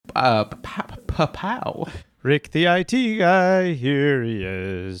Pow. Rick the IT guy, here he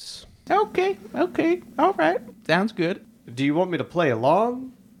is. Okay, all right. Sounds good. Do you want me to play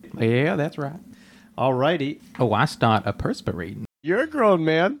along? Yeah, that's right. Alrighty. Oh, I start a perspirating. You're a grown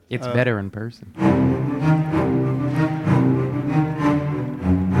man. It's better in person.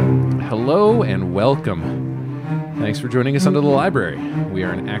 Hello and welcome. Thanks for joining us under the library. We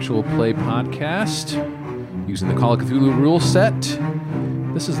are an actual play podcast using the Call of Cthulhu rule set.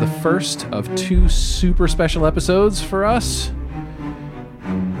 This is the first of 2 super special episodes for us.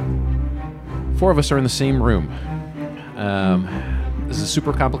 4 of us are in the same room. This is a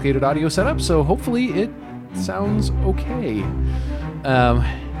super complicated audio setup, so hopefully it sounds okay.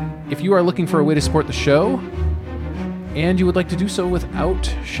 If you are looking for a way to support the show, and you would like to do so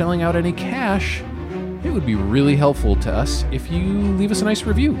without shelling out any cash, it would be really helpful to us if you leave us a nice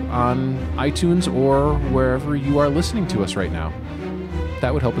review on iTunes or wherever you are listening to us right now.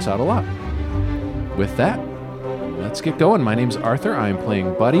 That would help us out a lot. With that, let's get going. My name's Arthur. I am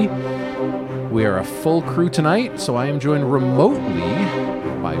playing Buddy. We are a full crew tonight, so I am joined remotely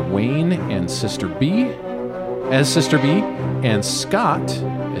by Wayne and Sister B as Sister B, and Scott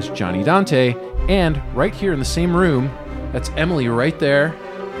as Johnny Dante, and right here in the same room, that's Emily right there.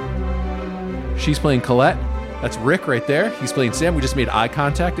 She's playing Colette. That's Rick right there. He's playing Sam. We just made eye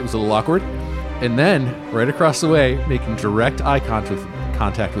contact. It was a little awkward. And then, right across the way, making direct eye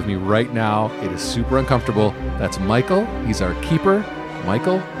contact with me right now. It is super uncomfortable. That's Michael. He's our keeper.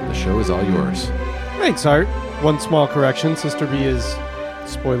 Michael, the show is all yours. Thanks, Art. One small correction. Sister B is,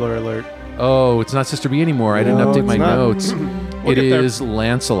 spoiler alert. Oh, it's not Sister B anymore. I didn't update my notes. We'll it is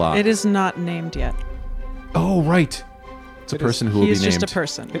Lancelot. It is not named yet. Oh, right. It's a person who will be named. He is just a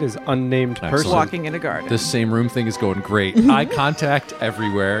person. It is unnamed person. Walking in a garden. This same room thing is going great. Eye contact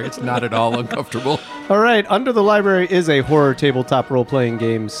everywhere. It's not at all uncomfortable. All right, Under the Library is a horror tabletop role-playing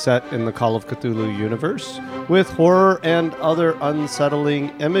game set in the Call of Cthulhu universe with horror and other unsettling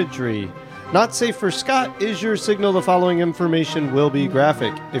imagery. Not safe for Scott is your signal the following information will be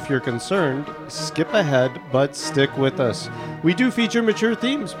graphic. If you're concerned, skip ahead, but stick with us. We do feature mature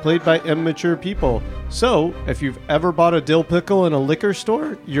themes played by immature people. So, if you've ever bought a dill pickle in a liquor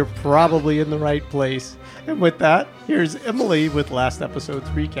store, you're probably in the right place. And with that, here's Emily with last episode's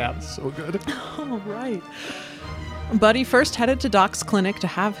recap. So good. All right. Buddy first headed to Doc's clinic to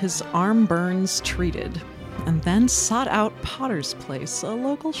have his arm burns treated, and then sought out Potter's Place, a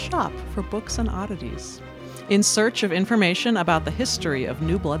local shop for books and oddities, in search of information about the history of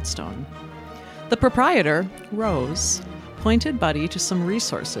New Bloodstone. The proprietor, Rose, pointed Buddy to some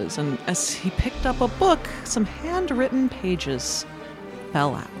resources, and as he picked up a book, some handwritten pages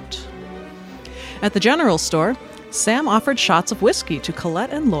fell out. At the general store, Sam offered shots of whiskey to Colette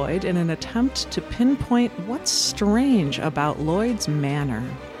and Lloyd in an attempt to pinpoint what's strange about Lloyd's manner.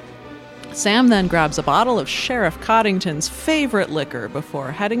 Sam then grabs a bottle of Sheriff Coddington's favorite liquor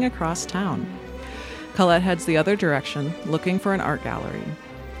before heading across town. Colette heads the other direction, looking for an art gallery.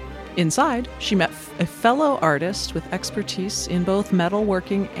 Inside, she met a fellow artist with expertise in both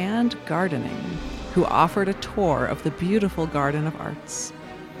metalworking and gardening, who offered a tour of the beautiful Garden of Arts.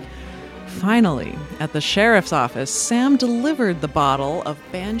 Finally, at the sheriff's office, Sam delivered the bottle of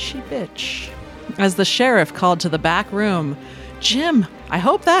Banshee Bitch. As the sheriff called to the back room, "Jim, I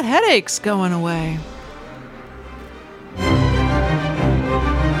hope that headache's going away."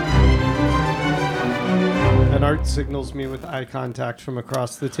 And Art signals me with eye contact from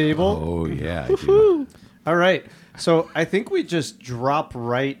across the table. Oh, yeah, I do. All right. So I think we just drop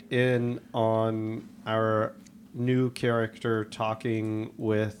right in on our new character talking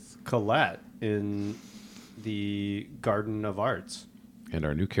with Colette in the Garden of Arts. And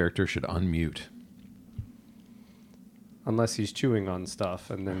our new character should unmute. Unless he's chewing on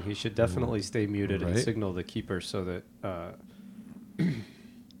stuff, and then he should definitely stay muted and Right. signal the keeper so that...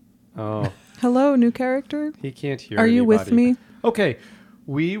 oh, Hello, new character. he can't hear Are you with anybody. me? Okay,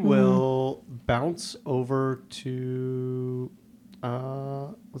 we will bounce over to...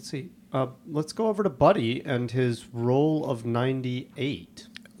 let's see. Let's go over to Buddy and his roll of 98.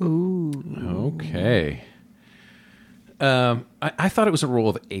 Ooh. Okay. I thought it was a roll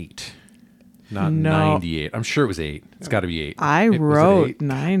of 8, not No. 98. I'm sure it was 8. It's got to be 8. I Was it wrote 8?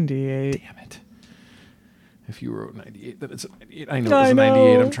 98. Damn it. If you wrote 98, then it's a 98. I know it's a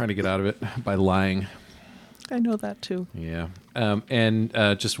 98. I'm trying to get out of it by lying. I know that too. Yeah. And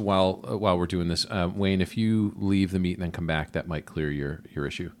just while we're doing this, Wayne, if you leave the meet and then come back, that might clear your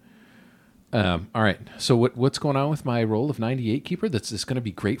issue. All right. So what's going on with my roll of 98, Keeper? That's going to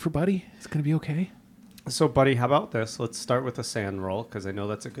be great for Buddy? It's going to be okay? So, Buddy, how about this? Let's start with a sand roll, because I know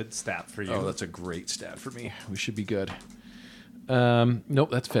that's a good stat for you. Oh, that's a great stat for me. We should be good.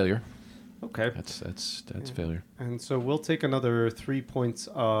 Nope, that's failure. Okay. That's failure. And so we'll take another 3 points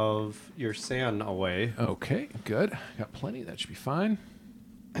of your SAN away. Okay, good. Got plenty. That should be fine.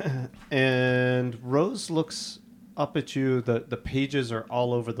 And Rose looks up at you. The pages are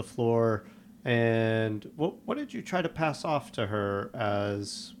all over the floor. And what did you try to pass off to her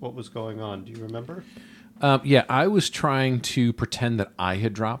as what was going on? Do you remember? Yeah, I was trying to pretend that I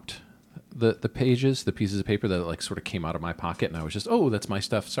had dropped the pages, the pieces of paper that like sort of came out of my pocket, and I was just, oh, that's my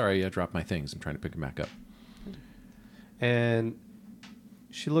stuff. Sorry, I dropped my things. I'm trying to pick them back up. And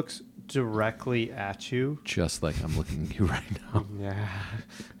she looks directly at you. Just like I'm looking at you right now. Yeah.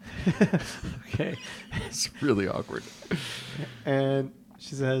 Okay. It's really awkward. And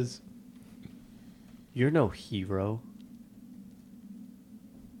she says, "You're no hero.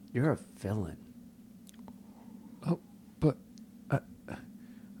 You're a villain." Oh, but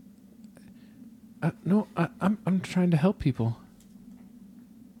no, I'm trying to help people.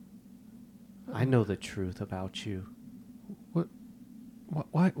 I know the truth about you. What?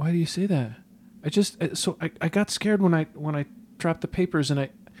 Why do you say that? I got scared when I dropped the papers, and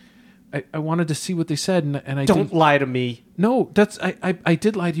I wanted to see what they said, and I Don't didn't. lie to me. No, that's I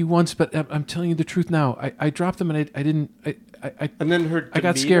did lie to you once, but I'm telling you the truth now. I dropped them, and I didn't. And then her demeanor, I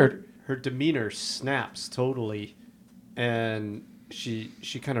got scared. Her demeanor snaps totally, and she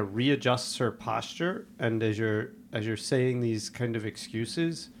kind of readjusts her posture. And as you're saying these kind of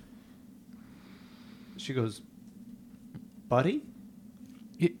excuses, she goes, "Buddy."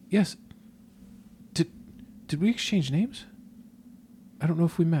 Yes. Did we exchange names? I don't know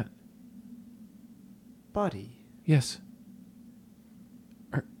if we met. Buddy. Yes.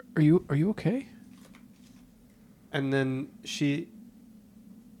 Are you okay? And then she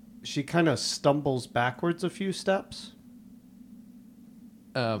kind of stumbles backwards a few steps.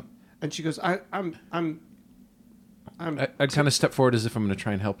 And she goes, I'd kind of step forward as if I'm going to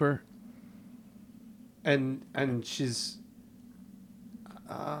try and help her. And she's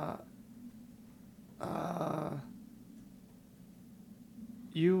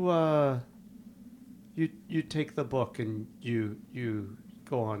you take the book and you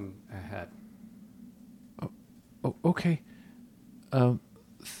go on ahead. Oh, okay.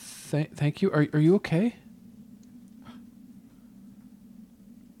 Thank you. Are you okay?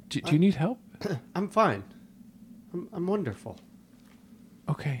 Do you need help? I'm fine. I'm wonderful.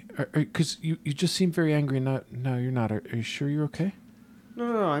 Okay. Because you just seem very angry. No, you're not. Are you sure you're okay?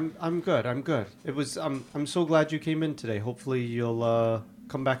 No. I'm good. I'm good. It was. I'm so glad you came in today. Hopefully you'll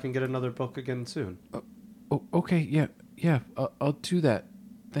come back and get another book again soon. Oh, okay. Yeah. I'll do that.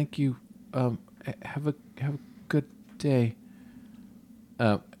 Thank you. Have a good day.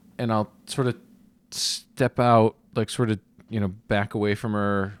 And I'll sort of step out, like sort of back away from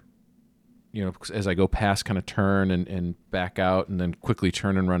her. As I go past, kind of turn and back out, and then quickly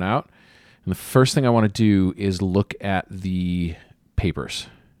turn and run out. And the first thing I want to do is look at the papers,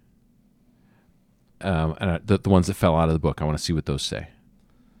 and the ones that fell out of the book. I want to see what those say.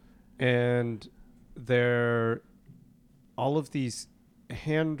 And they're all of these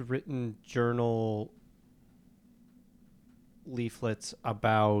handwritten journal leaflets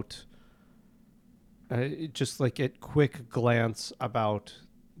about, just like at quick glance, about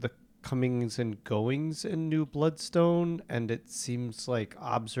the comings and goings in New Bloodstone, and it seems like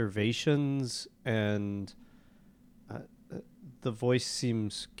observations, and the voice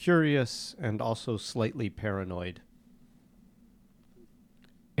seems curious and also slightly paranoid.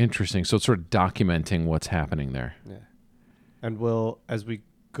 Interesting. So it's sort of documenting what's happening there. Yeah. And as we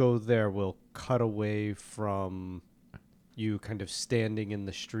go there, we'll cut away from you kind of standing in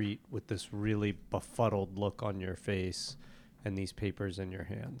the street with this really befuddled look on your face and these papers in your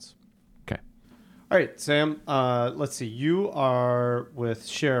hands. Okay. All right, Sam, let's see. You are with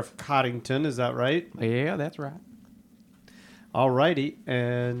Sheriff Coddington, is that right? Yeah, that's right. All righty.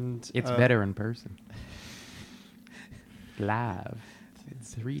 And It's better in person. Live.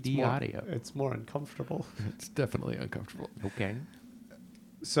 It's 3D audio. It's more uncomfortable. It's definitely uncomfortable. Okay.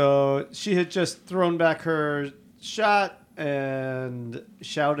 So she had just thrown back her shot and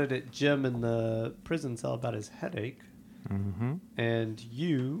shouted at Jim in the prison cell about his headache. Mm-hmm. And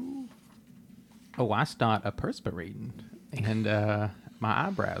you... Oh, I start perspirating, and my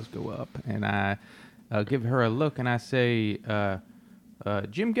eyebrows go up, and I give her a look, and I say,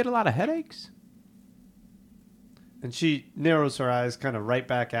 Jim get a lot of headaches? And she narrows her eyes kind of right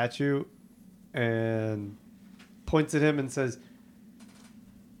back at you and points at him and says,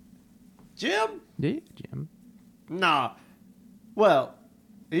 Jim? Yeah, Jim. Nah. Well,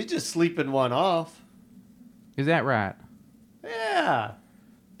 he's just sleeping one off. Is that right? Yeah.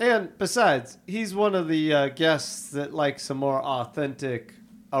 And besides, he's one of the guests that likes a more authentic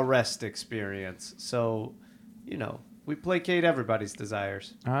arrest experience. So, we placate everybody's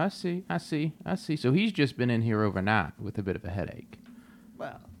desires. I see. So he's just been in here overnight with a bit of a headache.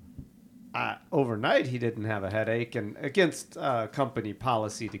 Well, overnight he didn't have a headache, and against company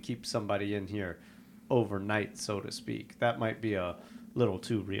policy to keep somebody in here overnight, so to speak. That might be a little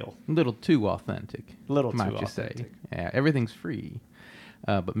too real. A little too authentic. Little might too you authentic. say. Yeah, everything's free.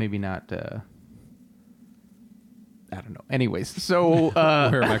 But maybe not... I don't know. Anyways, so...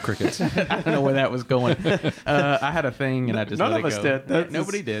 Where are my crickets? I don't know where that was going. I had a thing, and I just None let of it us go. did. That's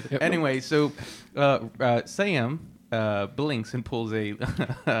Nobody did. Anyway, so Sam blinks and pulls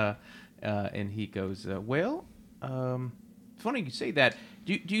a... and he goes, funny you say that.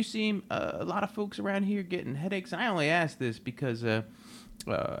 Do you see a lot of folks around here getting headaches? And I only ask this because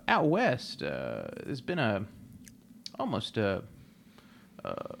out west there's been almost a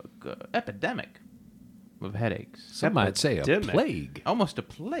epidemic of headaches. Some might say a Epidemic. plague. Almost a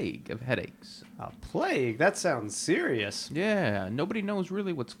plague of headaches. A plague? That sounds serious. Yeah, nobody knows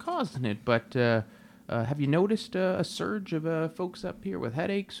really what's causing it, but have you noticed a surge of folks up here with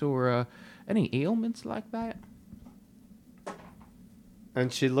headaches or any ailments like that?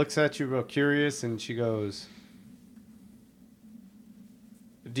 And she looks at you real curious, and she goes,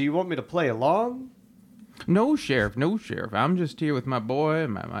 "Do you want me to play along?" No, Sheriff. I'm just here with my boy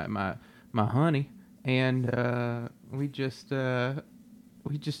and my honey, and we just want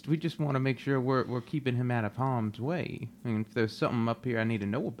to make sure we're keeping him out of harm's way. I mean, if there's something up here I need to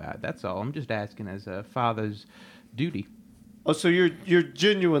know about, that's all. I'm just asking as a father's duty. Oh, so you're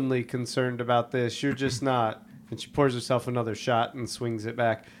genuinely concerned about this. You're just not. And she pours herself another shot and swings it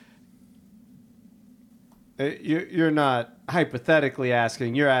back. You're not hypothetically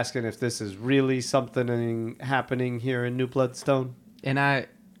asking. You're asking if this is really something happening here in New Bloodstone. And I,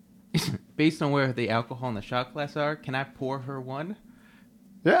 based on where the alcohol and the shot glass are, can I pour her one?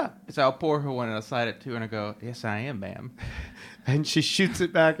 Yeah. So I'll pour her one and I'll slide it to her and I go, "Yes, I am, ma'am." And she shoots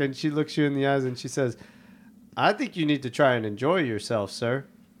it back and she looks you in the eyes and she says, "I think you need to try and enjoy yourself, sir.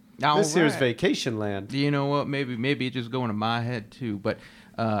 This here's vacation land." You know what? Maybe it's just going to my head too. But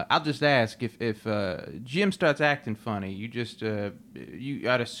I'll just ask if Jim starts acting funny.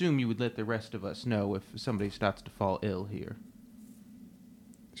 I'd assume you would let the rest of us know if somebody starts to fall ill here.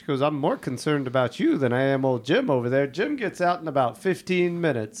 She goes, "I'm more concerned about you than I am old Jim over there. Jim gets out in about 15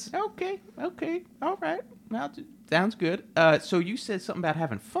 minutes. Okay, all right. Sounds good. So you said something about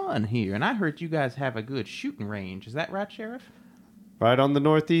having fun here, and I heard you guys have a good shooting range. Is that right, Sheriff? Right on the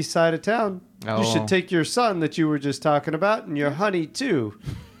northeast side of town. Oh. You should take your son that you were just talking about and your honey, too.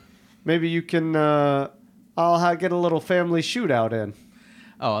 Maybe you can, I'll get a little family shootout in."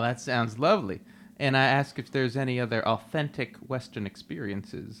 Oh, that sounds lovely. And I ask if there's any other authentic Western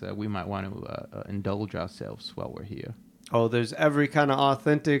experiences we might want to indulge ourselves while we're here. Oh, there's every kind of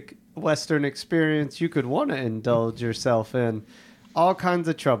authentic Western experience you could want to indulge yourself in. All kinds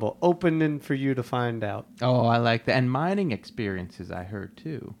of trouble opening for you to find out. Oh, I like that. And mining experiences, I heard,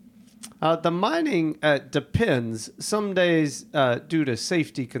 too. The mining depends. Some days, due to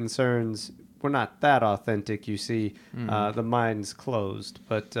safety concerns, we're not that authentic, you see. The mine's closed.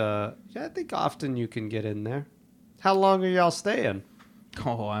 But yeah, I think often you can get in there. How long are y'all staying?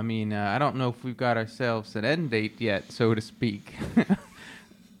 Oh, I mean, I don't know if we've got ourselves an end date yet, so to speak.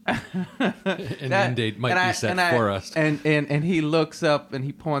 An end date might be set for us. And he looks up and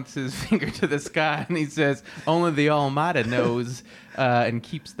he points his finger to the sky and he says, "Only the Almighty knows," and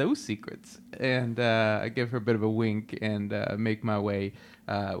keeps those secrets. And I give her a bit of a wink and make my way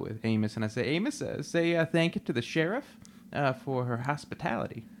with Amos. And I say, "Amos, say thank you to the sheriff for her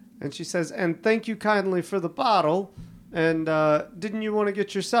hospitality." And she says, "And thank you kindly for the bottle. And didn't you want to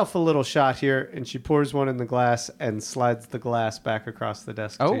get yourself a little shot here?" And she pours one in the glass and slides the glass back across the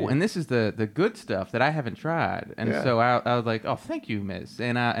desk. Oh, and this is the good stuff that I haven't tried. And Yeah. so I was like, "Oh, thank you, miss."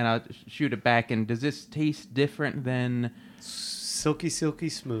 And I'll shoot it back. And does this taste different than... Silky, silky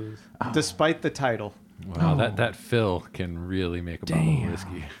smooth, despite the title. Wow, that fill can really make a bottle of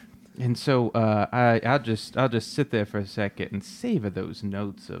whiskey. And so I'll just sit there for a second and savor those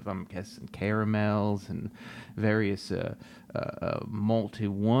notes of, I'm guessing, caramels and various malty,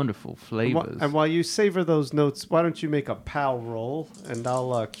 wonderful flavors. And while you savor those notes, why don't you make a POW roll, and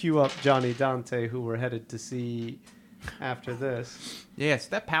I'll cue up Johnny Dante, who we're headed to see after this. Yes,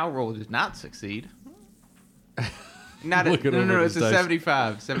 that power roll does not succeed. Not Looking no, over it's his a dice.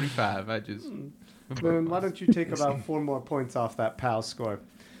 75. 75. I just Then why don't you take about 4 more points off that POW score?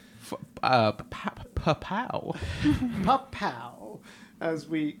 pow. POW. As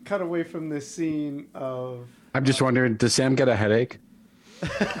we cut away from this scene of... I'm just wondering, does Sam get a headache?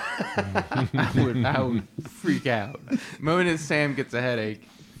 I would freak out. The moment Sam gets a headache,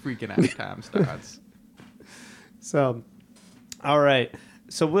 freaking out time starts. So, all right.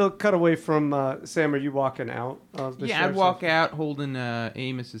 So we'll cut away from Sam. Are you walking out of the Yeah, I'd sheriff's walk office? out holding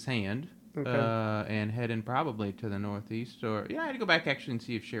Amos's hand Okay. and heading probably to the northeast. Or, yeah, I'd go back actually and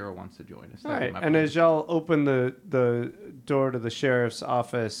see if Cheryl wants to join us. All That'd be right. my And plan. as y'all open the door to the sheriff's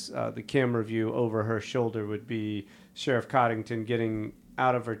office, the camera view over her shoulder would be Sheriff Coddington getting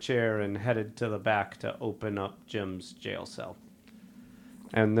out of her chair and headed to the back to open up Jim's jail cell.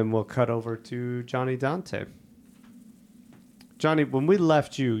 And then we'll cut over to Johnny Dante. Johnny, when we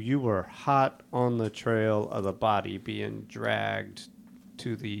left you, you were hot on the trail of the body being dragged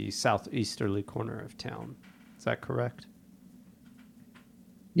to the southeasterly corner of town. Is that correct?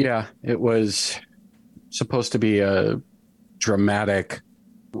 Yeah, it was supposed to be a dramatic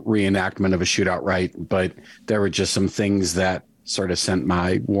reenactment of a shootout, right? But there were just some things that sort of sent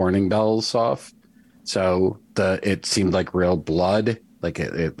my warning bells off. So it seemed like real blood. Like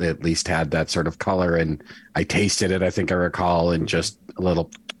it at least had that sort of color, and I tasted it, I think I recall, and just a little,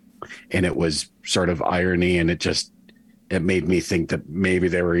 and it was sort of irony, and it made me think that maybe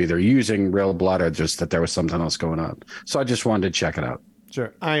they were either using real blood or just that there was something else going on. So I just wanted to check it out.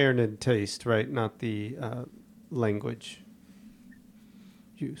 Sure. Iron and taste, right? Not the language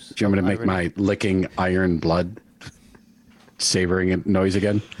use. Do you want me to make Irony. my licking iron blood savoring noise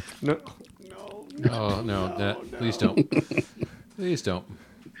again? No. Oh, no, please don't. Please don't.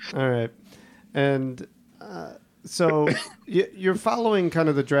 All right. And so you're following kind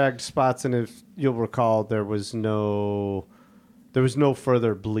of the dragged spots, and if you'll recall, there was no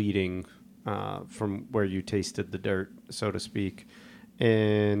further bleeding from where you tasted the dirt, so to speak.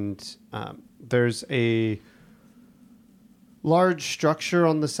 And there's a large structure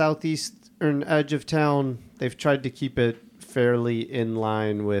on the southeastern edge of town. They've tried to keep it fairly in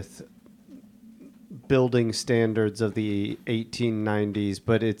line with building standards of the 1890s,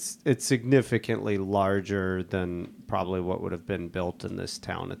 but it's significantly larger than probably what would have been built in this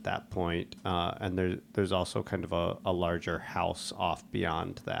town at that point. And there's also kind of a larger house off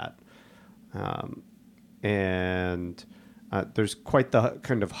beyond that. And there's quite the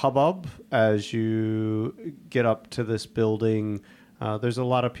kind of hubbub as you get up to this building. There's a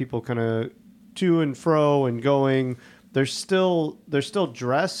lot of people kind of to and fro and going. They're still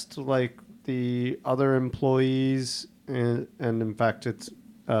dressed like the other employees, and in fact, it's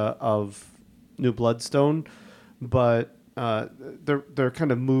of New Bloodstone, but they're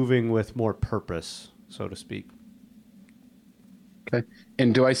kind of moving with more purpose, so to speak. Okay.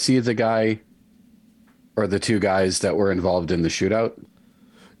 And do I see the guy or the two guys that were involved in the shootout?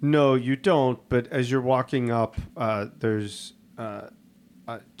 No, you don't. But as you're walking up, there's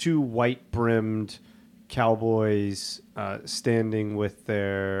two white-brimmed cowboys standing with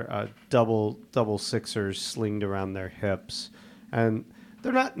their double sixers slinged around their hips, and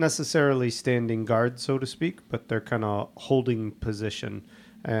they're not necessarily standing guard, so to speak, but they're kind of holding position,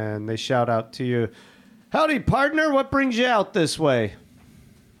 and they shout out to you, "Howdy, partner, what brings you out this way?"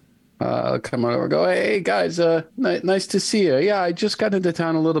 I'll come on over and go, "Hey, guys, nice to see you. Yeah, I just got into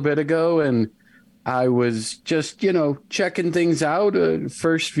town a little bit ago, and I was just, checking things out,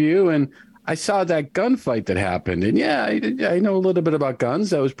 first view, and I saw that gunfight that happened. And yeah, I know a little bit about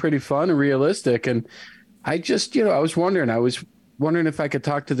guns. That was pretty fun and realistic. And I just, I was wondering if I could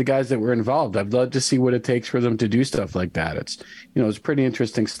talk to the guys that were involved. I'd love to see what it takes for them to do stuff like that. It's pretty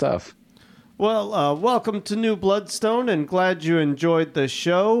interesting stuff." Well, welcome to New Bloodstone, and glad you enjoyed the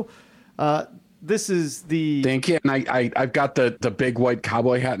show. This is the... Thank you. And I've got the big white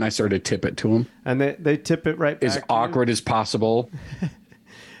cowboy hat, and I sort of tip it to him. And they tip it right back As to you. awkward as possible.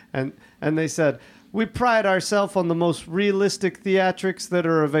 And they said, "We pride ourselves on the most realistic theatrics that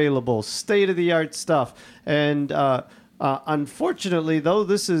are available, state-of-the-art stuff. And unfortunately, though,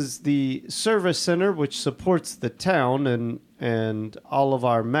 this is the service center which supports the town and all of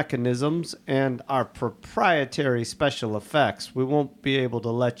our mechanisms and our proprietary special effects. We won't be able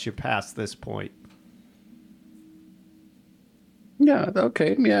to let you past this point." Yeah,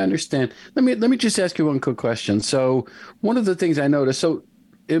 okay. Yeah, I understand. Let me just ask you one quick question. So one of the things I noticed,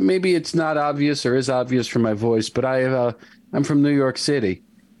 maybe it's not obvious or is obvious from my voice, but I'm from New York City,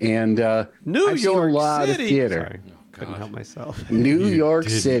 and I've seen a lot of theater. Sorry, couldn't help myself. New York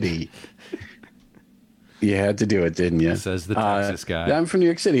didn't. City. You had to do it, didn't you? Says the Texas guy. I'm from New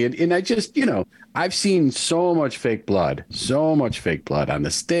York City, and I just, I've seen so much fake blood on the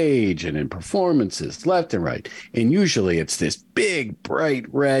stage and in performances left and right. And usually it's this big, bright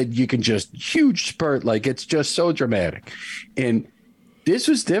red, huge spurt, like it's just so dramatic. And This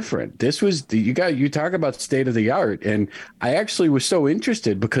was different. You talk about state of the art, and I actually was so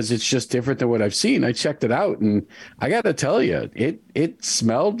interested because it's just different than what I've seen. I checked it out, and I got to tell you, it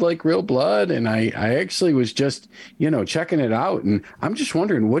smelled like real blood, and I actually was just checking it out, and I'm just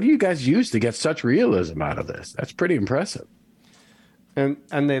wondering, what do you guys use to get such realism out of this? That's pretty impressive. And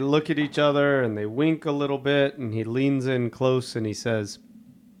they look at each other and they wink a little bit, and he leans in close and he says,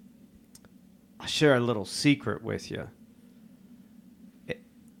 "I'll share a little secret with you.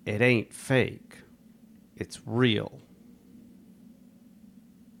 It ain't fake. It's real."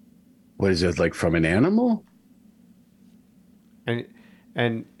 What is it, like from an animal?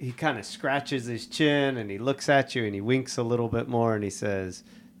 And he kind of scratches his chin and he looks at you and he winks a little bit more and he says,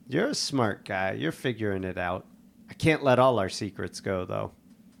 "You're a smart guy. You're figuring it out. I can't let all our secrets go, though."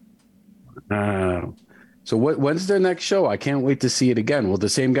 So when's their next show? I can't wait to see it again. Will the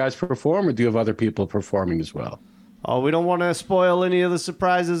same guys perform, or do you have other people performing as well? Oh, we don't want to spoil any of the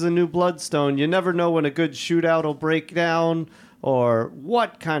surprises in New Bloodstone. You never know when a good shootout will break down or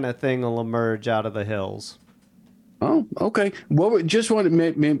what kind of thing will emerge out of the hills. Oh, okay. Well, just want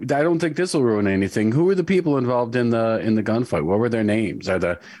to. I don't think this will ruin anything. Who were the people involved in the gunfight? What were their names?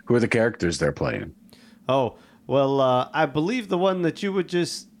 Who are the characters they're playing? Oh, well, I believe the one that you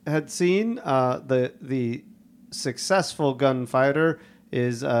had seen, the successful gunfighter,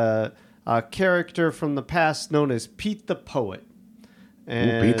 is a character from the past known as Pete the Poet.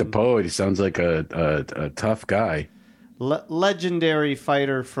 And Pete the Poet. He sounds like a tough guy. Legendary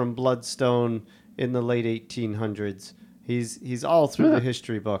fighter from Bloodstone in the late 1800s. He's all through the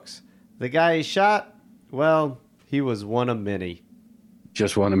history books. The guy he shot, well, he was one of many.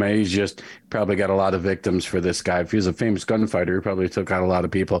 Just one of many. He's just probably got a lot of victims for this guy. If he was a famous gunfighter, he probably took out a lot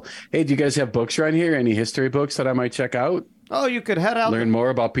of people. Hey, do you guys have books around here? Any history books that I might check out? Oh, you could head out. Learn more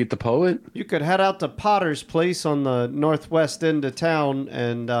about Pete the Poet? You could head out to Potter's Place on the northwest end of town,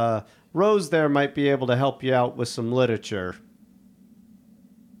 and Rose there might be able to help you out with some literature.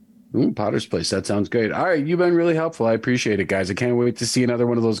 Ooh, Potter's Place. That sounds great. All right, you've been really helpful. I appreciate it, guys. I can't wait to see another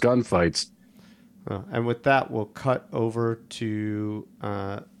one of those gunfights. And with that, we'll cut over to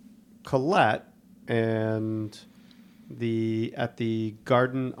Colette and at the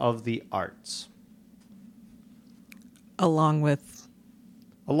Garden of the Arts. Along with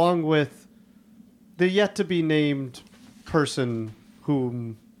the yet-to-be-named person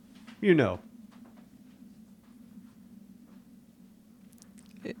whom you know.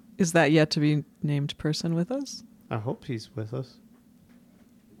 Is that yet to be named person with us? I hope he's with us.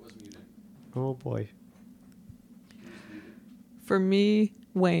 Oh, boy. For me,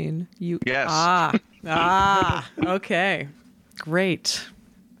 Wayne, you... Yes. Okay. Great.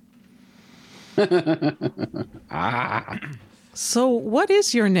 So, what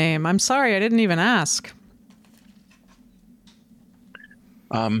is your name? I'm sorry, I didn't even ask.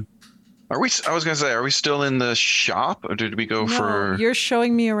 Are we? I was gonna say, are we still in the shop, or did we go for? You're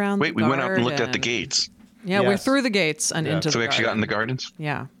showing me around. Wait, we went out and looked at the gates. Yeah, Yes. we're through the gates and into. So the we actually got in the gardens.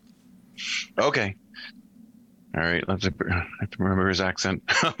 Yeah. Okay. All right. I have to remember his accent.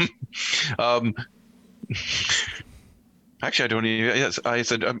 Actually, I don't even. Yes, I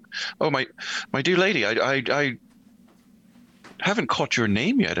said, "Oh, my dear lady, I haven't caught your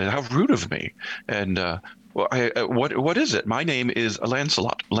name yet. How rude of me!" And well, what is it? My name is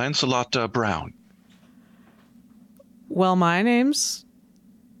Lancelot Brown. Well, my name's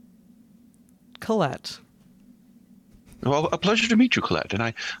Colette. Well, a pleasure to meet you, Colette. And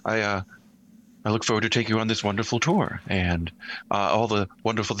I look forward to taking you on this wonderful tour and all the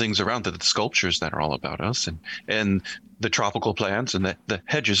wonderful things around it, the sculptures that are all about us, and the tropical plants and the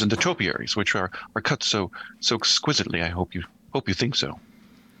hedges and the topiaries, which are cut so exquisitely. I hope you think so.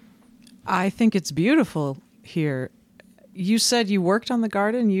 I think it's beautiful here. You said you worked on the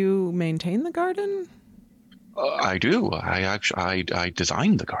garden. You maintain the garden? I do. I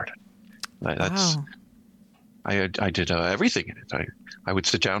designed the garden. That's wow. I did everything in it. I would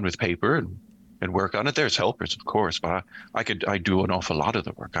sit down with paper and work on it. There's helpers, of course, but I do an awful lot of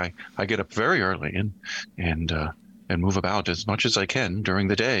the work. I get up very early and move about as much as I can during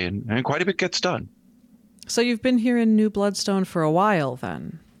the day, and quite a bit gets done. So you've been here in New Bloodstone for a while,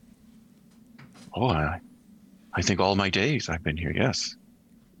 then? Oh, I think all my days I've been here. Yes.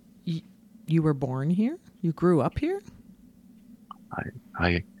 You were born here? You grew up here?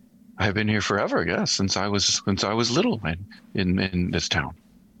 I've been here forever. Yes, since I was little in this town.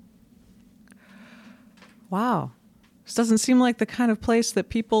 Wow. This doesn't seem like the kind of place that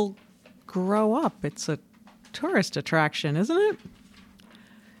people grow up. It's a tourist attraction, isn't it?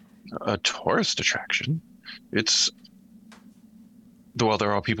 A tourist attraction? It's well,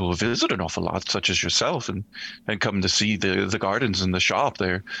 there are people who visit an awful lot, such as yourself, and come to see the gardens and the shop.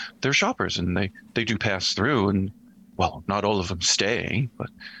 They're shoppers, and they do pass through, and well, not all of them stay, but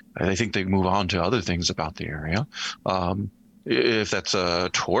I think they move on to other things about the area. If that's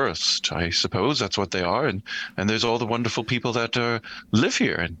a tourist, I suppose that's what they are, and there's all the wonderful people that live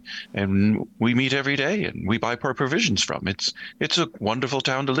here, and we meet every day, and we buy provisions from. It's a wonderful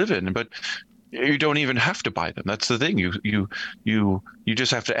town to live in, but you don't even have to buy them. That's the thing. You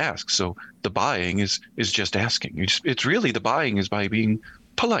just have to ask. So the buying is just asking. It's really, the buying is by being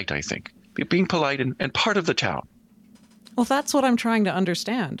polite, I think. Being polite and part of the town. Well, that's what I'm trying to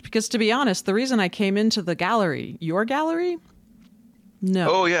understand. Because to be honest, the reason I came into the gallery, your gallery?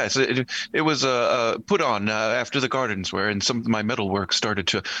 No. Oh, yes. It was put on after the gardens were, and some of my metalwork started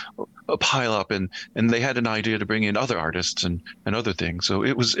to pile up, and they had an idea to bring in other artists and other things. So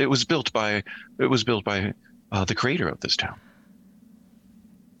it was built by the creator of this town.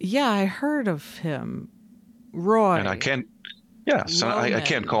 Yeah, I heard of him, Roy. And I can't. Yes, I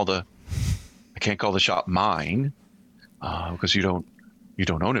can't call the shop mine because you don't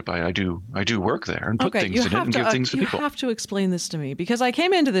own it, but I do work there and put things in it and give things to people. You have to explain this to me, because I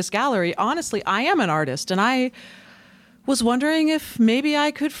came into this gallery, honestly, I am an artist, and I was wondering if maybe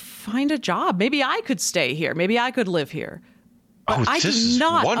I could find a job. Maybe I could stay here. Maybe I could live here. But I do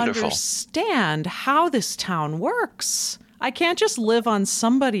not understand how this town works. I can't just live on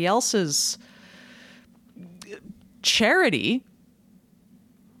somebody else's charity.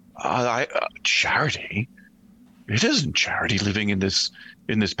 Charity? It isn't charity living in this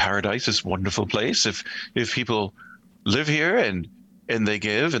paradise, this wonderful place. If people live here and they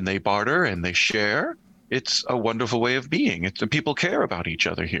give and they barter and they share, it's a wonderful way of being. People care about each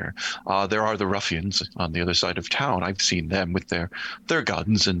other here. There are the ruffians on the other side of town. I've seen them with their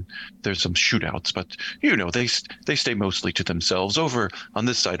guns, and there's some shootouts, but they stay mostly to themselves. Over on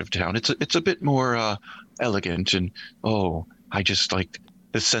this side of town, it's a bit more elegant, and I just like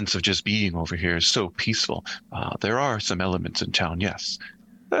the sense of just being over here is so peaceful. There are some elements in town, yes,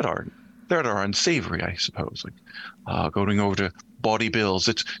 that are unsavory, I suppose. Like going over to Bawdy Bill's,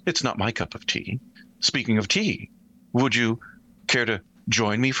 it's not my cup of tea. Speaking of tea, would you care to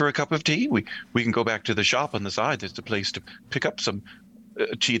join me for a cup of tea? We can go back to the shop on the side. There's a place to pick up some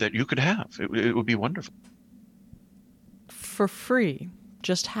tea that you could have. It would be wonderful. For free,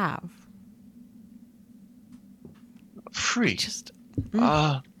 just have. Free.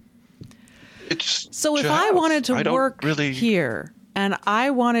 It's so if I wanted to work here and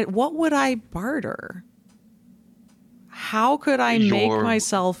what would I barter? How could I make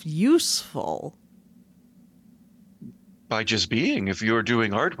myself useful? By just being. If you're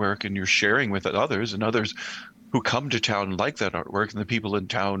doing artwork and you're sharing with others, and others who come to town like that artwork, and the people in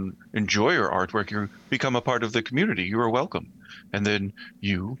town enjoy your artwork, you become a part of the community. You are welcome, and then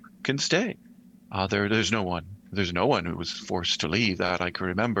you can stay. There's no one who was forced to leave that I can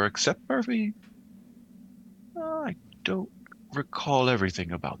remember, except Murphy. I don't recall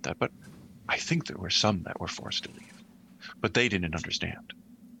everything about that, but I think there were some that were forced to leave, but they didn't understand.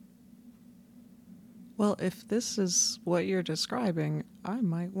 Well, if this is what you're describing, I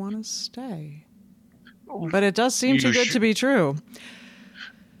might want to stay. But it does seem too good to be true.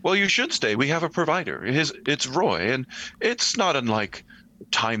 Well, you should stay. We have a provider. It's Roy, and it's not unlike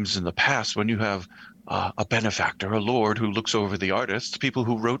times in the past when you have a benefactor, a lord who looks over the artists, people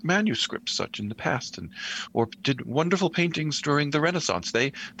who wrote manuscripts such in the past, or did wonderful paintings during the Renaissance.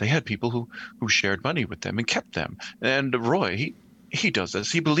 They had people who shared money with them and kept them. And Roy, he does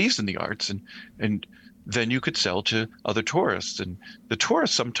this. He believes in the arts, and then you could sell to other tourists, and the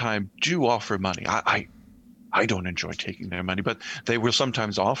tourists sometimes do offer money. I don't enjoy taking their money, but they will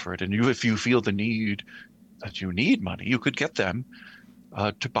sometimes offer it. And if you feel the need that you need money, you could get them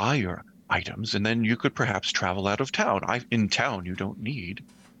to buy your items, and then you could perhaps travel out of town. In town, you don't need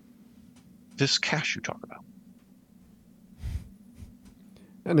this cash you talk about.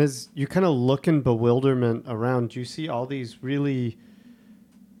 And as you kind of look in bewilderment around, you see all these really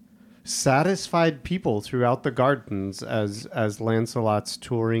satisfied people throughout the gardens as Lancelot's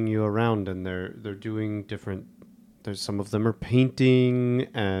touring you around, and they're doing different. There's some of them are painting,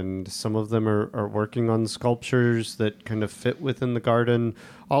 and some of them are working on sculptures that kind of fit within the garden.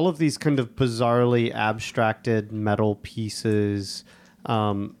 All of these kind of bizarrely abstracted metal pieces,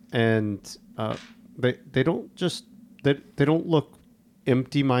 and they don't just they don't look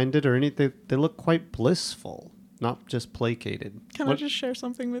empty-minded or anything. They look quite blissful, not just placated. Can I just share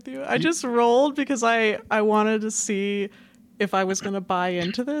something with you? I just rolled because I wanted to see if I was going to buy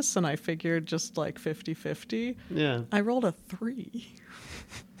into this, and I figured just like 50-50. Yeah. I rolled a 3.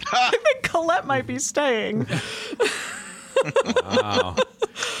 I think Colette might be staying. Wow.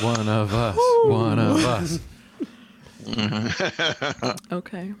 One of us. One of us.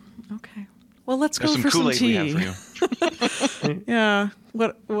 Okay. Well, let's There's go some for some Kool-Aid we tea. have for you. Yeah.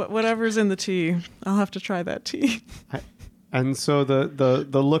 Whatever's in the tea, I'll have to try that tea. And so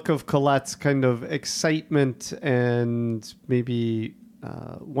the look of Colette's kind of excitement and maybe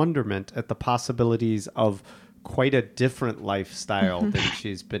wonderment at the possibilities of quite a different lifestyle than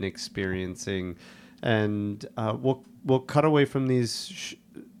she's been experiencing. And we'll cut away from these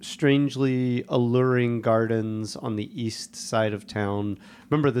strangely alluring gardens on the east side of town.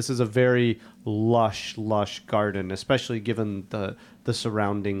 Remember, this is a very lush garden, especially given the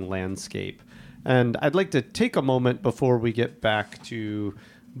surrounding landscape. And I'd like to take a moment before we get back to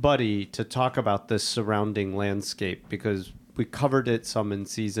Buddy to talk about this surrounding landscape, because we covered it some in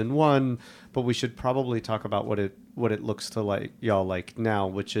season 1, but we should probably talk about what it looks to y'all like now,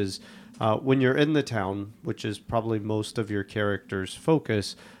 which is when you're in the town, which is probably most of your character's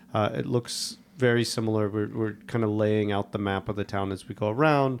focus. It looks very similar. We're kind of laying out the map of the town as we go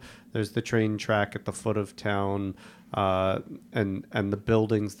around. There's the train track at the foot of town, and the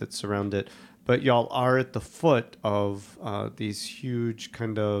buildings that surround it. But y'all are at the foot of these huge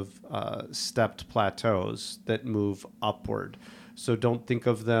kind of stepped plateaus that move upward. So don't think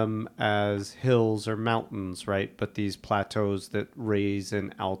of them as hills or mountains, right? But these plateaus that raise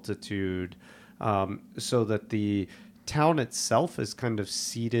in altitude, so that the town itself is kind of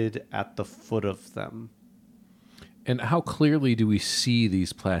seated at the foot of them. And how clearly do we see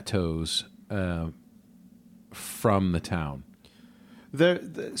these plateaus from the town?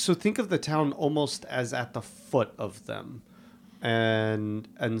 So think of the town almost as at the foot of them. And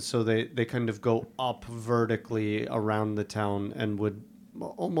so they kind of go up vertically around the town and would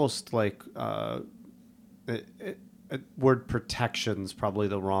almost like word protection's probably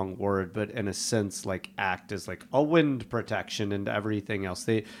the wrong word, but in a sense like act as like a wind protection and everything else.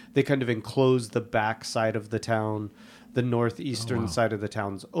 They kind of enclose the back side of the town. The northeastern side of the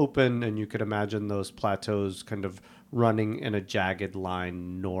town's open, and you could imagine those plateaus kind of running in a jagged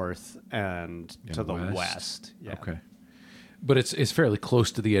line north and to the west. Yeah. Okay. But it's fairly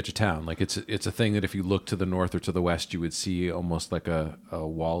close to the edge of town. Like it's a thing that if you look to the north or to the west, you would see almost like a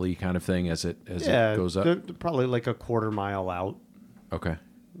wall-y kind of thing as it goes up. They're probably like a quarter mile out. Okay.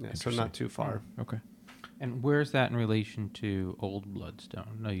 Yeah, so not too far. Okay. And where's that in relation to Old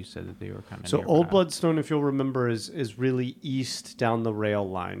Bloodstone? No, you said that they were kind of So nearby. Old Bloodstone, if you'll remember, is really east down the rail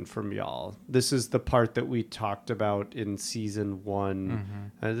line from y'all. This is the part that we talked about in season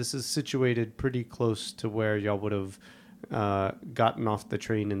 1. This is situated pretty close to where y'all would have gotten off the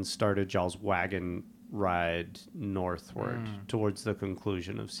train and started y'all's wagon ride northward towards the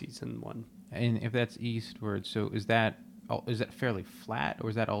conclusion of season 1. And if that's eastward, so is that fairly flat, or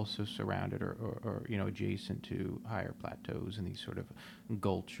is that also surrounded or adjacent to higher plateaus and these sort of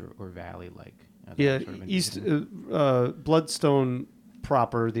gulch or valley like? Yeah, east Bloodstone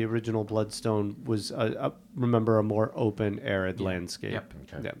proper, the original Bloodstone was remember a more open, arid landscape. Yep.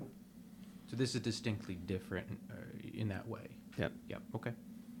 Okay. Yep. So this is distinctly different in that way. Yep. Okay.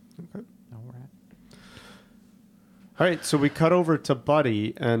 Okay. All right. All right, so we cut over to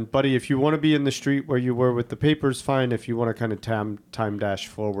Buddy, and Buddy, if you want to be in the street where you were with the papers, fine. If you want to kind of time dash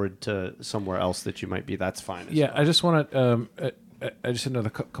forward to somewhere else that you might be, that's fine. Yeah, I just want to. I just had another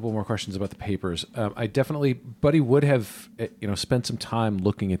couple more questions about the papers. I definitely, Buddy would have, spent some time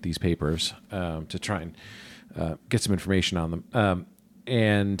looking at these papers to try and get some information on them.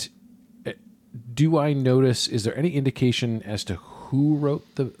 And do I notice? Is there any indication as to who wrote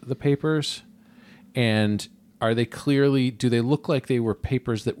the papers? And are they do they look like they were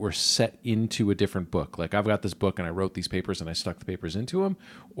papers that were set into a different book? Like I've got this book and I wrote these papers and I stuck the papers into them?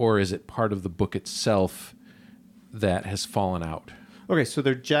 Or is it part of the book itself that has fallen out? Okay, so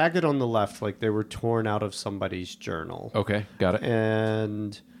they're jagged on the left, like they were torn out of somebody's journal. Okay, got it.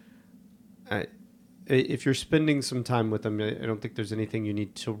 And if you're spending some time with them, I don't think there's anything you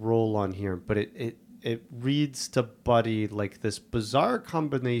need to roll on here, but it reads to Buddy like this bizarre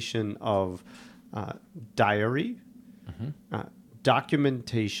combination of diary,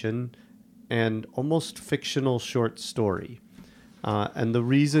 documentation, and almost fictional short story. And the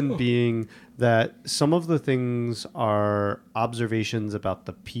reason being that some of the things are observations about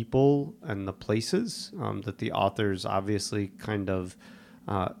the people and the places that the authors obviously kind of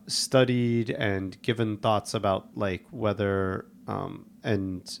studied and given thoughts about, like weather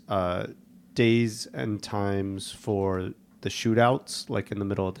and days and times for the shootouts, like in the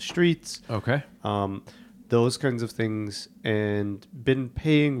middle of the streets. Okay. Those kinds of things, and been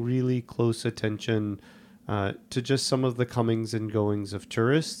paying really close attention to just some of the comings and goings of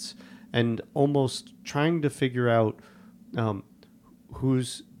tourists, and almost trying to figure out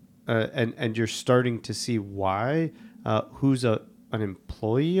who's and you're starting to see why who's an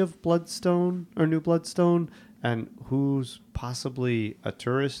employee of Bloodstone or New Bloodstone, and who's possibly a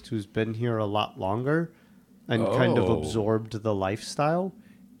tourist who's been here a lot longer and kind of absorbed the lifestyle.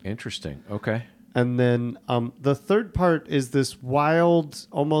 Interesting. Okay. And then the third part is this wild,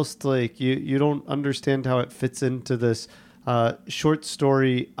 almost like you don't understand how it fits into this short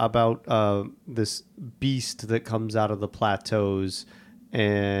story about this beast that comes out of the plateaus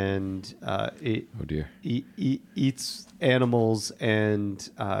and it eats animals and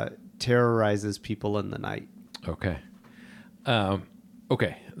terrorizes people in the night. Okay.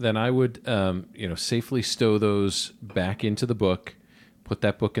 Okay. Then I would, safely stow those back into the book, put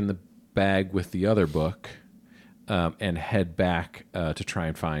that book in the bag with the other book, and head back to try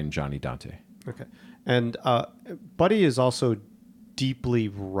and find Johnny Dante. Okay. And Buddy is also deeply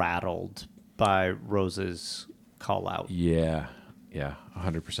rattled by Rose's call out. Yeah,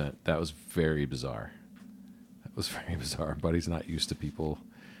 100%. That was very bizarre. Buddy's not used to people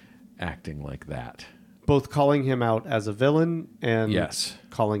acting like that. Both calling him out as a villain and yes,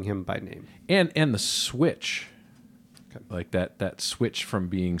 calling him by name. And the switch. Okay. Like that switch from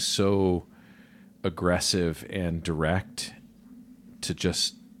being so aggressive and direct to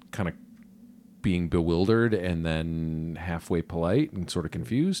just kind of being bewildered and then halfway polite and sort of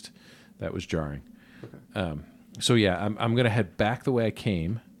confused. That was jarring. Okay. So yeah, I'm going to head back the way I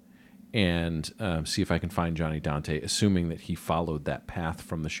came and see if I can find Johnny Dante, assuming that he followed that path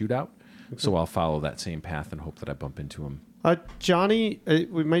from the shootout. Okay. So I'll follow that same path and hope that I bump into him. Johnny,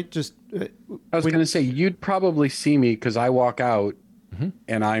 we might just... I was going to say, you'd probably see me because I walk out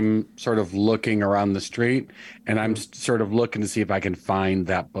and I'm sort of looking around the street and I'm sort of looking to see if I can find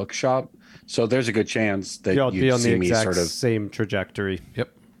that bookshop. So there's a good chance that you'd you'd be on see the me exact sort of... same trajectory.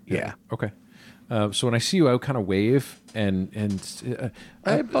 Yep. Yeah. Okay. So when I see you, I would kind of wave and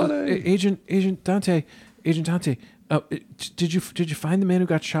hey, buddy. Agent Dante, did you find the man who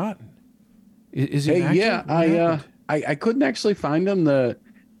got shot? Is he? Hey, yeah, I couldn't actually find him.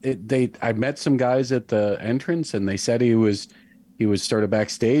 I met some guys at the entrance, and they said he was sort of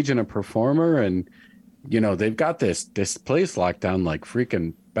backstage and a performer, and they've got this place locked down like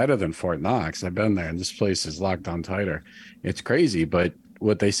freaking better than Fort Knox. I've been there, and this place is locked down tighter. It's crazy, but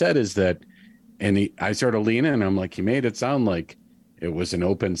what they said is that, and I sort of lean in, and I'm like, he made it sound like it was an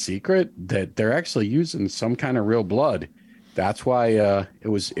open secret that they're actually using some kind of real blood. That's why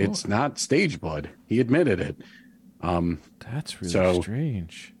it's not stage blood. He admitted it. That's really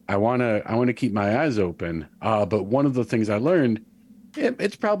strange. I want to keep my eyes open. But one of the things I learned,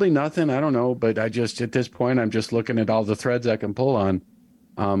 it's probably nothing. I don't know. But at this point, I'm just looking at all the threads I can pull on.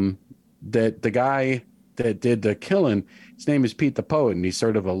 That the guy that did the killing, his name is Pete the Poet, and he's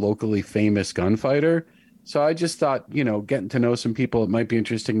sort of a locally famous gunfighter. So I just thought, getting to know some people, it might be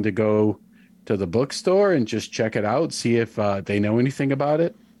interesting to go to the bookstore and just check it out, see if they know anything about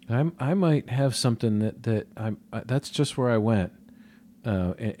it. I might have something that's just where I went,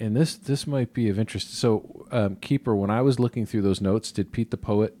 and this might be of interest. So, Keeper, when I was looking through those notes, did Pete the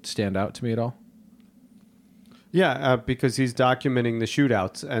Poet stand out to me at all? Yeah, because he's documenting the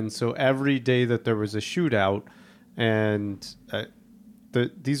shootouts, and so every day that there was a shootout, and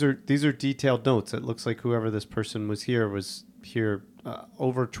these are detailed notes. It looks like whoever this person was here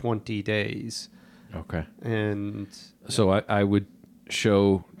over 20 days. Okay. And so I would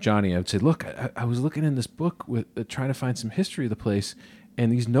show Johnny, I would say, look, I was looking in this book with trying to find some history of the place,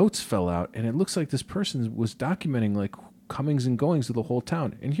 and these notes fell out, and it looks like this person was documenting like comings and goings of the whole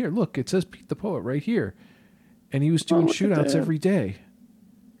town. And here, look, it says Pete the Poet right here. And he was doing shootouts every day.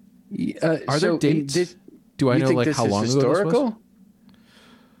 Are there dates? Do I know like how long ago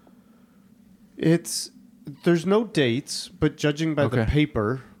this was? There's no dates, but judging by the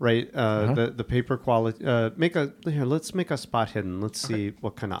paper, right? The paper quality. Let's make a spot hidden. Let's see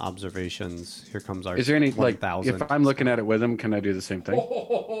what kind of observations. Here comes our. Is there any 1,000. if I'm looking at it with him, can I do the same thing?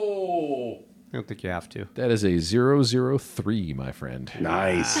 I don't think you have to. That is a 003, my friend.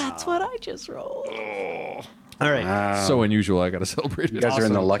 Nice. That's what I just rolled. All right. So unusual. I got to celebrate it. You guys are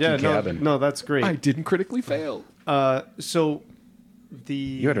in the lucky cabin. No, that's great. I didn't critically fail. So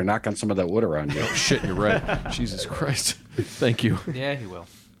you had to knock on some of that wood around you. Oh, shit, you're right. Jesus Christ. Thank you. Yeah, he will.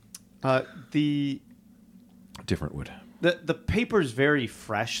 The different wood. The paper's very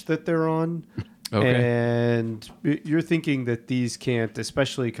fresh that they're on. Okay. And you're thinking that these can't,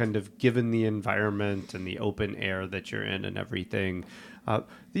 especially kind of given the environment and the open air that you're in and everything,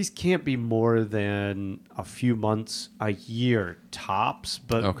 these can't be more than a few months, a year tops.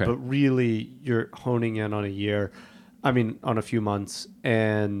 But really, you're honing in on a year. I mean, on a few months.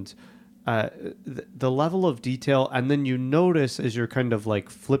 And the level of detail, and then you notice as you're kind of like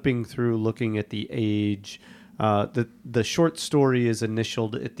flipping through, looking at the age, the short story is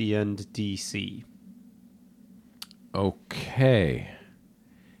initialed at the end DC. Okay.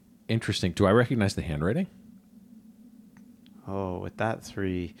 Interesting. Do I recognize the handwriting? Oh, with that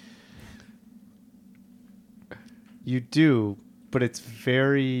 3, you do, but it's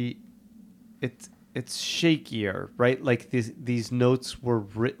very, it's shakier, right? Like these notes were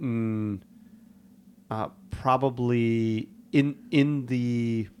written probably in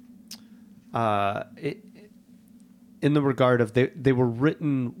the regard of they were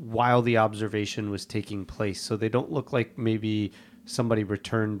written while the observation was taking place, so they don't look like maybe somebody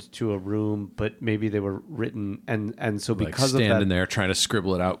returned to a room, but maybe they were written and so because like of that, standing there trying to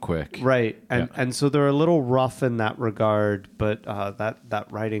scribble it out quick, right? And so they're a little rough in that regard, but that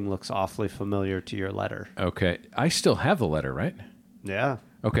writing looks awfully familiar to your letter. Okay, I still have the letter, right? Yeah.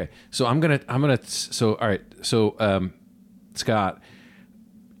 Okay, so I'm gonna so all right, so Scott,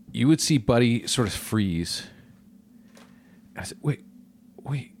 you would see Buddy sort of freeze. I said, wait,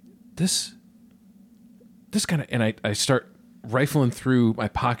 this kind of, and I start rifling through my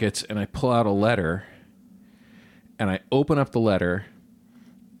pockets and I pull out a letter and I open up the letter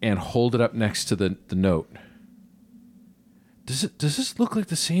and hold it up next to the note. Does this look like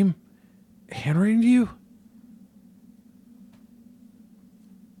the same handwriting to you?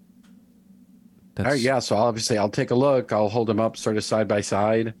 All right, yeah. So I'll take a look. I'll hold them up sort of side by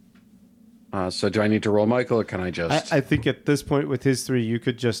side. So do I need to roll, Michael, or can I just... I think at this point with his 3, you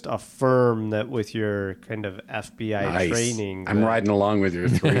could just affirm that with your kind of FBI training. I'm riding along with your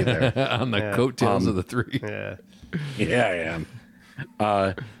 3 there. On the coattails of the 3. Yeah. Yeah, I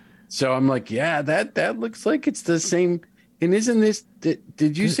am. So I'm like, yeah, that looks like it's the same. And isn't this...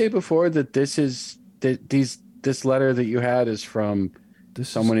 Did you say before that this letter that you had is from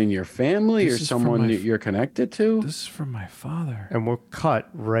someone in your family or someone that you're connected to? This is from my father. And we'll cut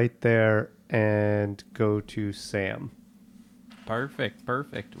right there and go to Sam. Perfect.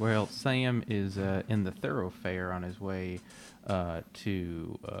 Well, Sam is in the thoroughfare on his way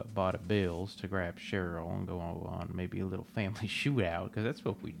to Bada Bill's to grab Cheryl and go on maybe a little family shootout, because that's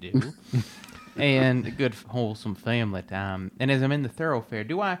what we do. And a good, wholesome family time. And as I'm in the thoroughfare,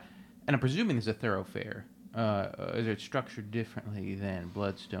 and I'm presuming there's a thoroughfare, is it structured differently than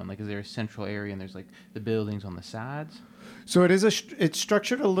Bloodstone? Like, is there a central area and there's like the buildings on the sides? So it's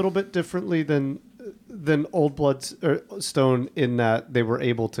structured a little bit differently than Old Bloodstone in that they were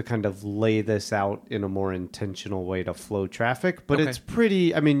able to kind of lay this out in a more intentional way to flow traffic. But It's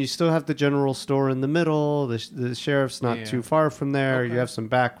pretty. I mean, you still have the general store in the middle. The sheriff's not too far from there. Okay. You have some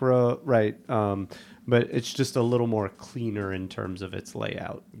back row, right? But it's just a little more cleaner in terms of its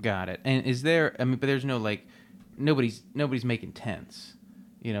layout. Got it. And is there? I mean, but there's no like nobody's making tents.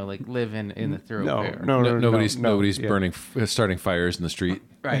 You know, like living in the thoroughfare. Nobody's starting fires in the street.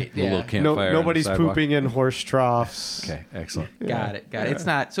 Right. A little campfire. Nobody's pooping in horse troughs. Okay, excellent. Got it. It's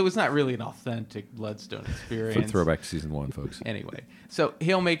not really an authentic Bloodstone experience. Throwback to season 1, folks. Anyway, so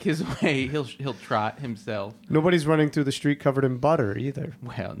he'll make his way. He'll trot himself. Nobody's running through the street covered in butter either.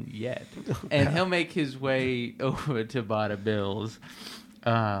 Well, yet. And he'll make his way over to Bada Bill's.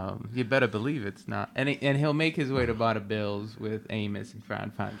 You better believe it's not. And he'll make his way to Bada Bill's with Amos and try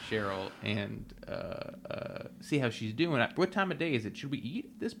and find Cheryl and see how she's doing. What time of day is it? Should we eat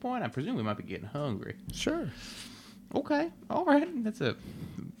at this point? I presume we might be getting hungry. Sure. Okay. All right. That's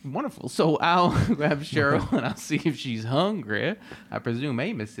wonderful. So I'll grab Cheryl and I'll see if she's hungry. I presume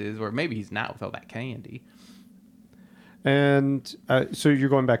Amos is, or maybe he's not with all that candy. And so you're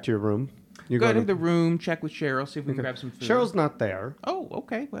going back to your room. You go to the room, check with Cheryl, see if we can grab some food. Cheryl's not there. Oh,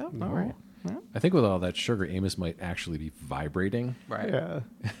 okay. Well, all right. Well. I think with all that sugar, Amos might actually be vibrating. Right. Yeah.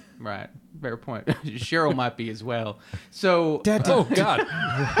 Right. Fair point. Cheryl might be as well. So. Oh, God.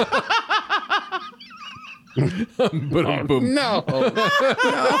 Boom. No.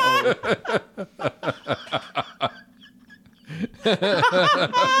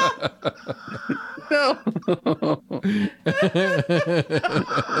 No.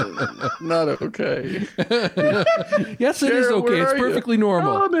 Not okay. Yes, it is Cheryl, okay. It's perfectly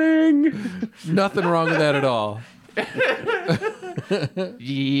normal. Coming. Nothing wrong with that at all.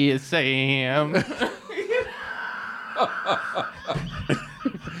 Yeah, Sam.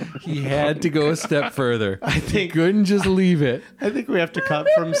 He had to go a step further. I think he couldn't just leave it. I think we have to cut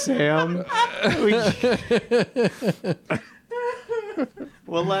from Sam.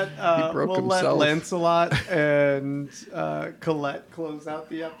 We'll let Lancelot and Colette close out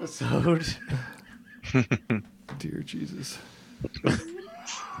the episode. Dear Jesus.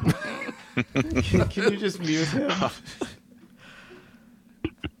 Can you just mute him?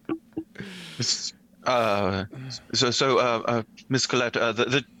 Miss Colette,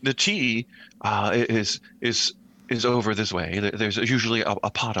 the tea is over this way. There's usually a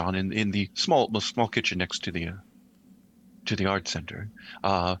pot on in the small kitchen next to the art center.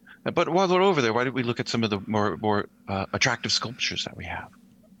 But while we're over there, why don't we look at some of the more attractive sculptures that we have?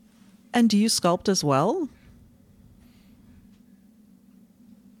 And do you sculpt as well?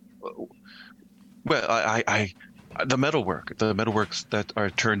 Well, I the metalworks that are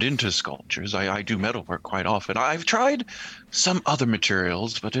turned into sculptures. I do metalwork quite often. I've tried some other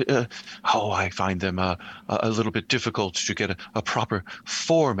materials, but I find them a little bit difficult to get a proper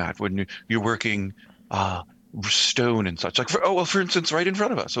format when you're working stone and such. Like for instance, right in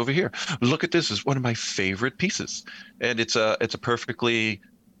front of us over here. Look at this. Is one of my favorite pieces, and it's a perfectly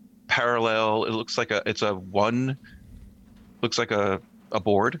parallel. It looks like a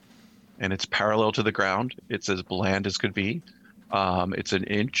board. And it's parallel to the ground. It's as bland as could be. It's an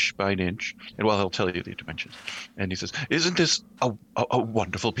inch by an inch. And he'll tell you the dimensions. And he says, "Isn't this a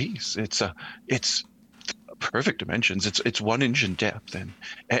wonderful piece? It's perfect dimensions. It's 1 inch in depth, and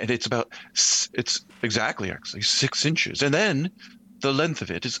it's exactly actually 6 inches. And then the length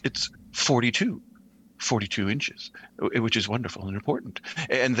of it's 42 inches, which is wonderful and important.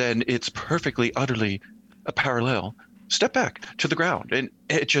 And then it's perfectly, utterly parallel. Step back to the ground, and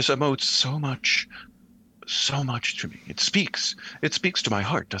it just emotes so much to me. It speaks to my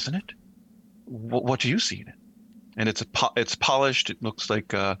heart, doesn't it? What do you see in it? And it's polished. It looks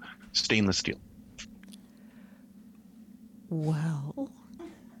like stainless steel. Well,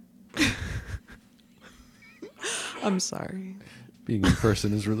 I'm sorry. Being in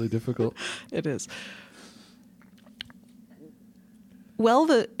person is really difficult. It is. Well,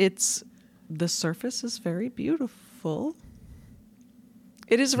 the surface is very beautiful.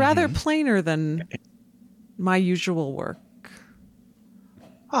 It is rather plainer than my usual work.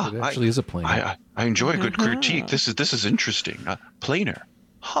 It actually is a plane. I enjoy a good critique. This is interesting. Planar.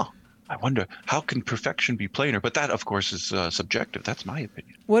 I wonder, how can perfection be planar? But that, of course, is subjective. That's my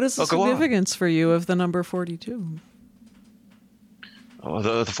opinion. What is the significance for you of the number 42? Oh,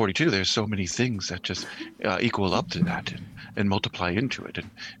 the 42, there's so many things that just equal up to that and multiply into it. And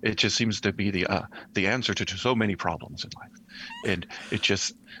it just seems to be the answer to so many problems in life. And it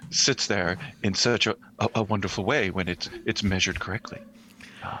just sits there in such a wonderful way when it's measured correctly.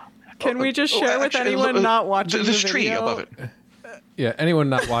 Can we just share with anyone not watching this the tree video? above it? Yeah, anyone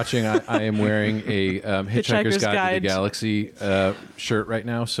not watching, I am wearing a Hitchhiker's Guide to the Galaxy shirt right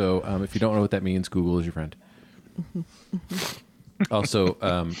now. So if you don't know what that means, Google is your friend. Also,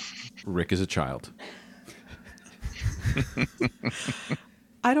 Rick is a child.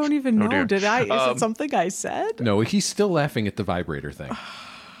 I don't even know. Dear. Did I? Is it something I said? No, he's still laughing at the vibrator thing.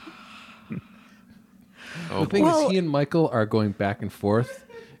 The thing is, he and Michael are going back and forth,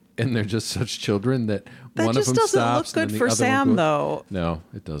 and they're just such children that one of them stops. That just doesn't look good for Sam, though. No,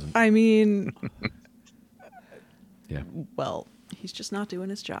 it doesn't. I mean, yeah. Well, he's just not doing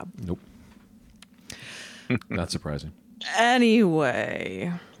his job. Nope. Not surprising.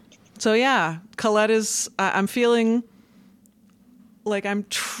 Anyway, so yeah, Colette is. I'm feeling like I'm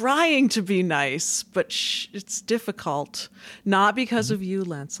trying to be nice, but it's difficult. Not because of you,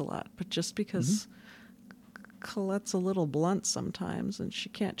 Lancelot, but just because Colette's a little blunt sometimes, and she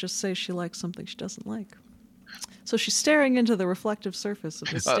can't just say she likes something she doesn't like. So she's staring into the reflective surface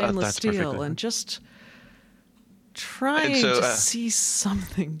of the stainless steel and just trying to see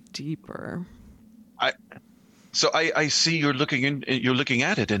something deeper. So I see you're looking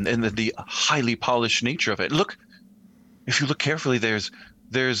at it and the highly polished nature of it. Look, if you look carefully, there's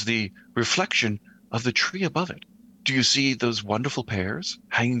the reflection of the tree above it. Do you see those wonderful pears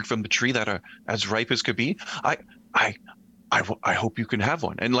hanging from the tree that are as ripe as could be? I hope you can have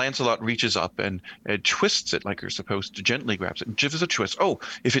one. And Lancelot reaches up and twists it like you're supposed to, gently grabs it and gives it a twist. Oh,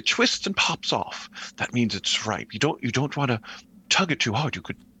 if it twists and pops off, that means it's ripe. You don't want to tug it too hard. You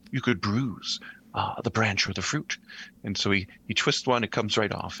could bruise the branch or the fruit. And so he twists one, it comes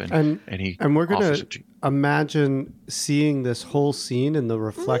right off, and we're going to imagine seeing this whole scene in the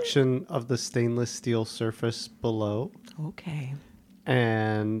reflection of the stainless steel surface below. Okay.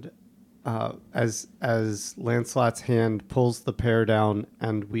 And as Lancelot's hand pulls the pear down,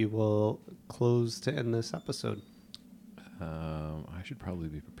 and we will close to end this episode. I should probably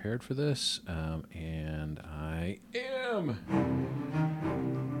be prepared for this, and I am.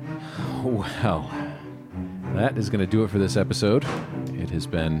 Well, that is going to do it for this episode. It has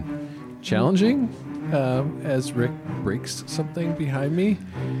been challenging as Rick breaks something behind me.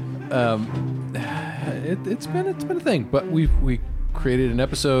 It's been a thing, but we created an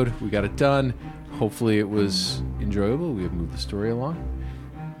episode. We got it done. Hopefully, it was enjoyable. We have moved the story along.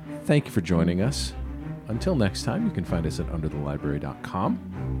 Thank you for joining us. until next time, you can find us at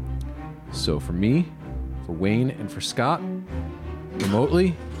underthelibrary.com. So for me, for Wayne, and for Scott,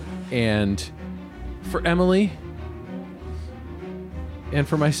 remotely, and for Emily, and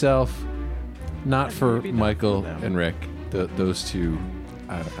for myself, not for Michael and Rick, those two,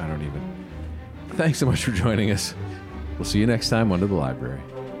 I don't even. Thanks so much for joining us. We'll see you next time under the library.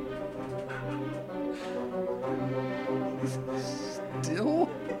 Still?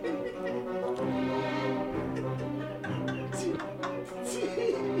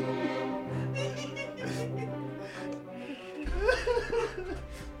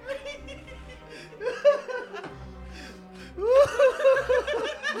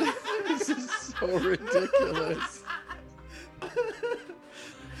 This is so ridiculous.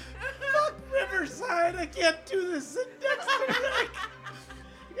 Fuck Riverside, I can't do this next to Rick.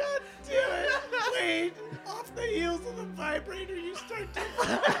 God damn it. Wade, off the heels of the vibrator, you start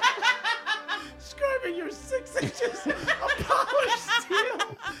describing your 6 inches of polished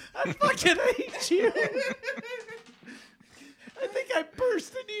steel. I fucking hate you. I think I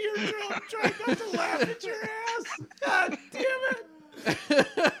burst into your drum trying not to laugh at your ass. God damn it.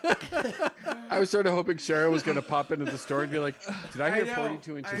 I was sort of hoping Sarah was going to pop into the store and be like, did I hear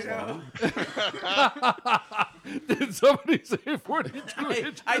 42 inches long? Did somebody say 42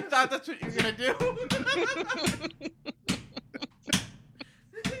 inches? I thought that's what you were gonna do.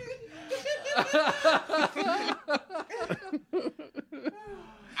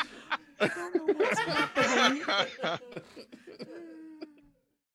 I don't know what's happening.